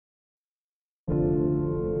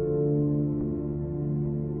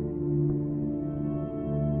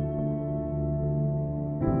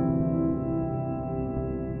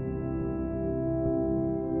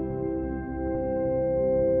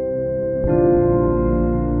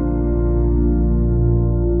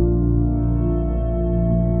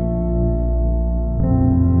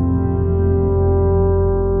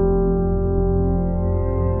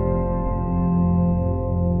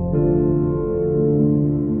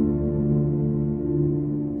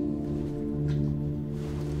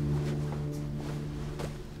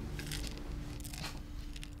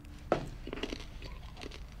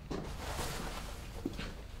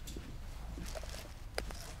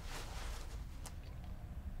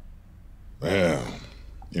Well,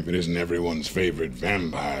 if it isn't everyone's favorite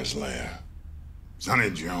vampire slayer, Sonny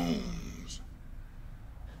Jones.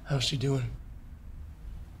 How's she doing?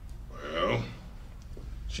 Well,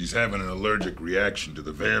 she's having an allergic reaction to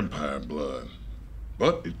the vampire blood.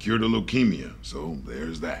 But it cured her leukemia, so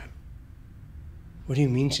there's that. What do you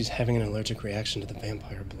mean she's having an allergic reaction to the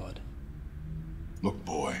vampire blood? Look,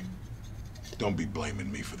 boy, don't be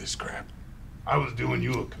blaming me for this crap. I was doing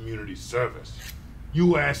you a community service.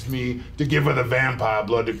 You asked me to give her the vampire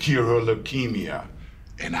blood to cure her leukemia,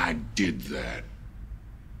 and I did that.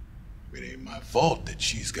 It ain't my fault that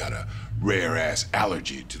she's got a rare-ass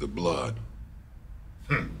allergy to the blood.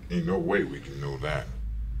 Ain't no way we can know that.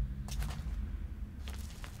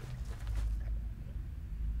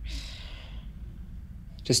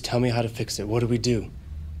 Just tell me how to fix it. What do we do?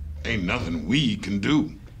 Ain't nothing we can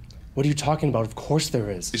do. What are you talking about? Of course there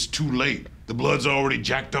is. It's too late. The blood's already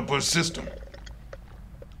jacked up her system.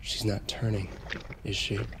 She's not turning, is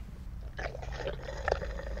she?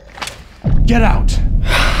 Get out!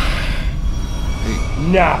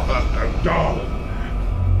 Hey. Now! Darling.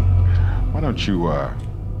 Why don't you,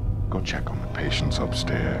 go check on the patients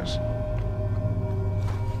upstairs?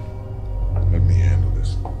 Let me handle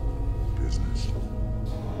this business.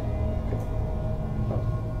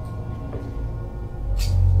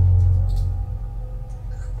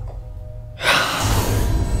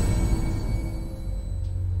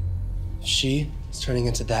 She is turning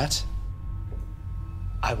into that?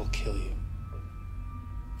 I will kill you.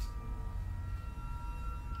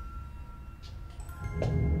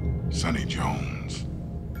 Sonny Jones.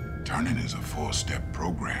 Turning is a 4-step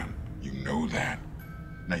program. You know that.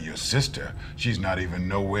 Now your sister, she's not even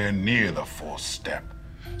nowhere near the 4th step.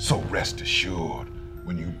 So rest assured,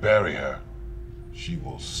 when you bury her, she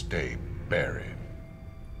will stay buried.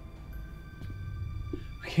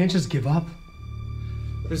 I can't just give up.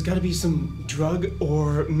 There's gotta be some drug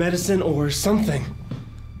or medicine or something.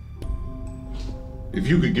 If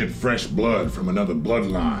you could get fresh blood from another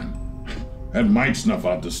bloodline, that might snuff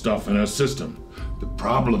out the stuff in her system. The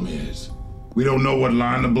problem is, we don't know what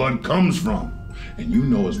line the blood comes from. And you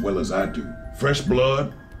know as well as I do, fresh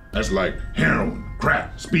blood, that's like heroin,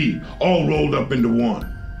 crack, speed, all rolled up into one.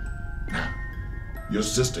 Now, your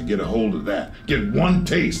sister get a hold of that, get one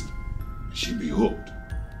taste, and she'd be hooked.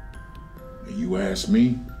 And you ask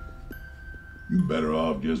me, you better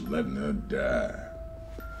off just letting her die.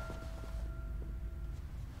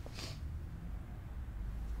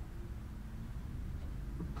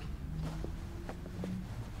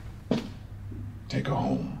 Take her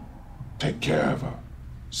home. Take care of her.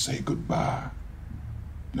 Say goodbye.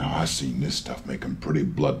 Now, I seen this stuff make 'em pretty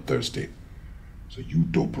bloodthirsty. So you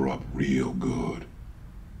dope her up real good.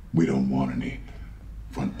 We don't want any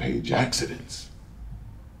front page accidents,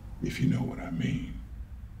 if you know what I mean.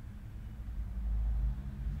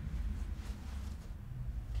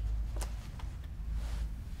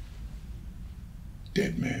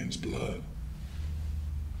 Dead man's blood.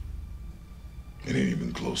 It ain't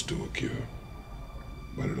even close to a cure,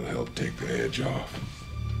 but it'll help take the edge off.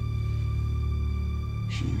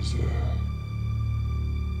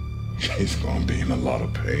 She's gonna be in a lot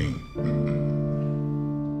of pain.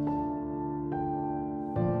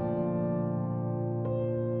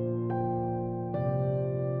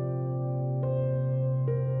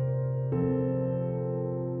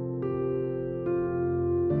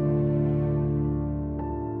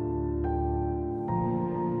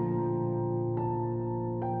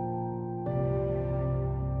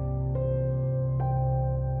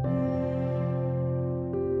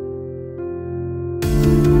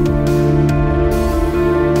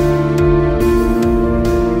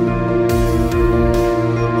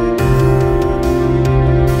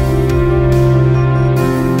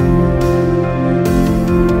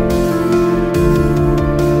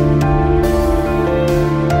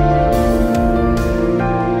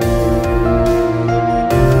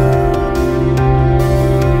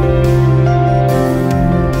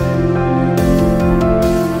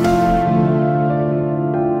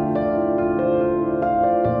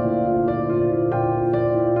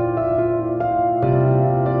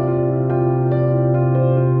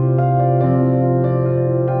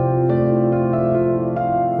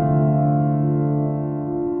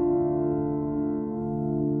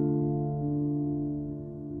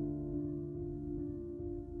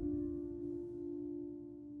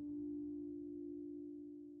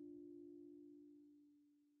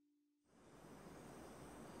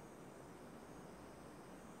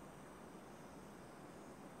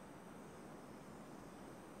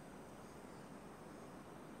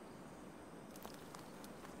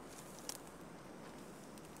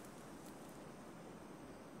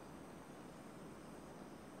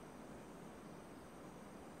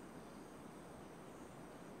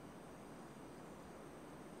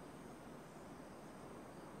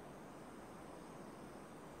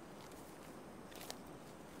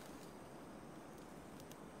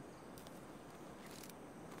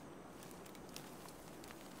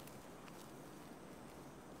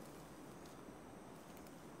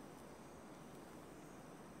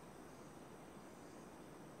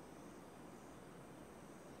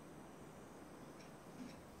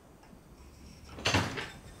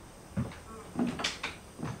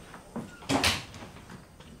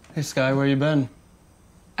 Hey, Sky, where you been?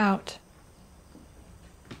 Out.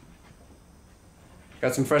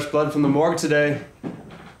 Got some fresh blood from the morgue today.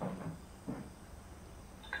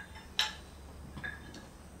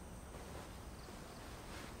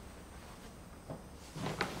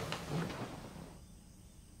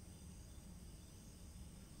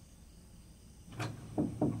 Can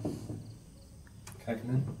I come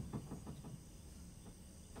in?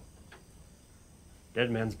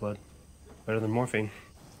 Dead man's blood. Better than morphine.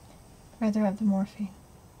 Rather have the morphine.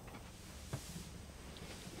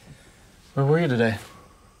 Where were you today?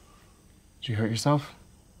 Did you hurt yourself?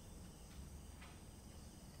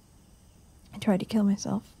 I tried to kill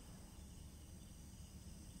myself.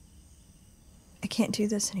 I can't do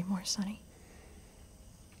this anymore, Sonny.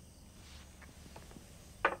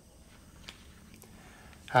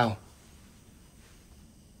 How?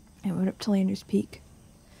 I went up to Lander's Peak.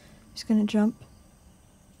 I was gonna jump.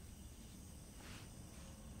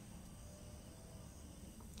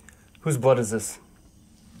 Whose blood is this?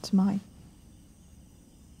 It's mine.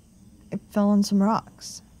 It fell on some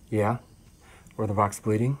rocks. Yeah? Were the rocks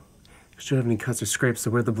bleeding? Should have any cuts or scrapes, so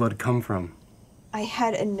where'd the blood come from? I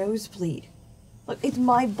had a nosebleed. Look, it's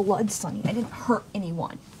my blood, Sonny. I didn't hurt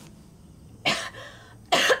anyone.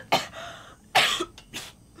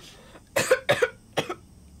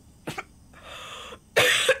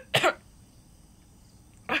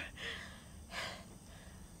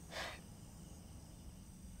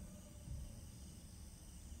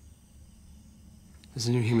 There's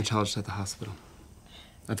a new hematologist at the hospital.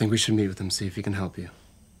 I think we should meet with him, see if he can help you.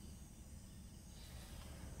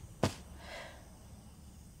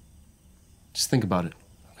 Just think about it,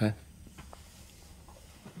 okay?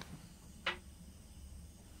 I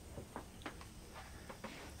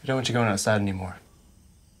don't want you going outside anymore.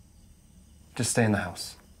 Just stay in the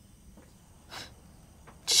house.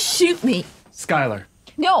 Shoot me! Skylar.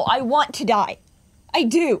 No, I want to die. I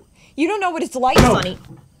do. You don't know what it's like, Sonny.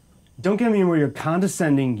 Don't get me where you're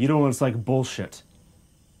condescending. You don't know what it's like bullshit.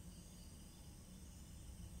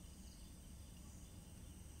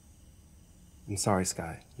 I'm sorry,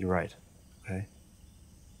 Sky. You're right, okay?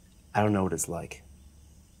 I don't know what it's like.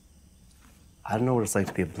 I don't know what it's like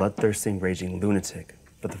to be a bloodthirsty, raging lunatic,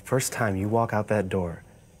 but the first time you walk out that door,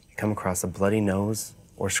 you come across a bloody nose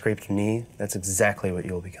or scraped knee, that's exactly what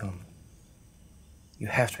you'll become. You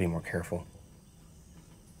have to be more careful.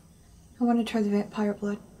 I want to try the vampire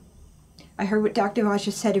blood. I heard what Dr. Raj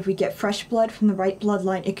just said. If we get fresh blood from the right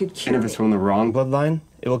bloodline, it could cure And if it's me. from the wrong bloodline,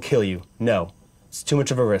 it will kill you. No. It's too much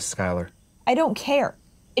of a risk, Skylar. I don't care.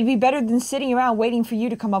 It'd be better than sitting around waiting for you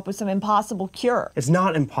to come up with some impossible cure. It's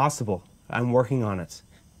not impossible. I'm working on it.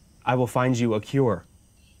 I will find you a cure.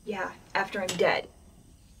 Yeah, after I'm dead.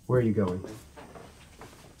 Where are you going?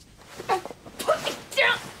 Put me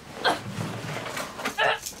down!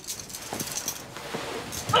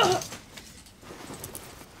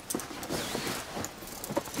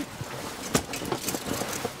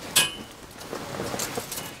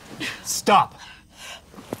 Stop!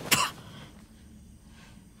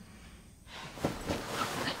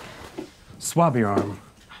 Swab your arm.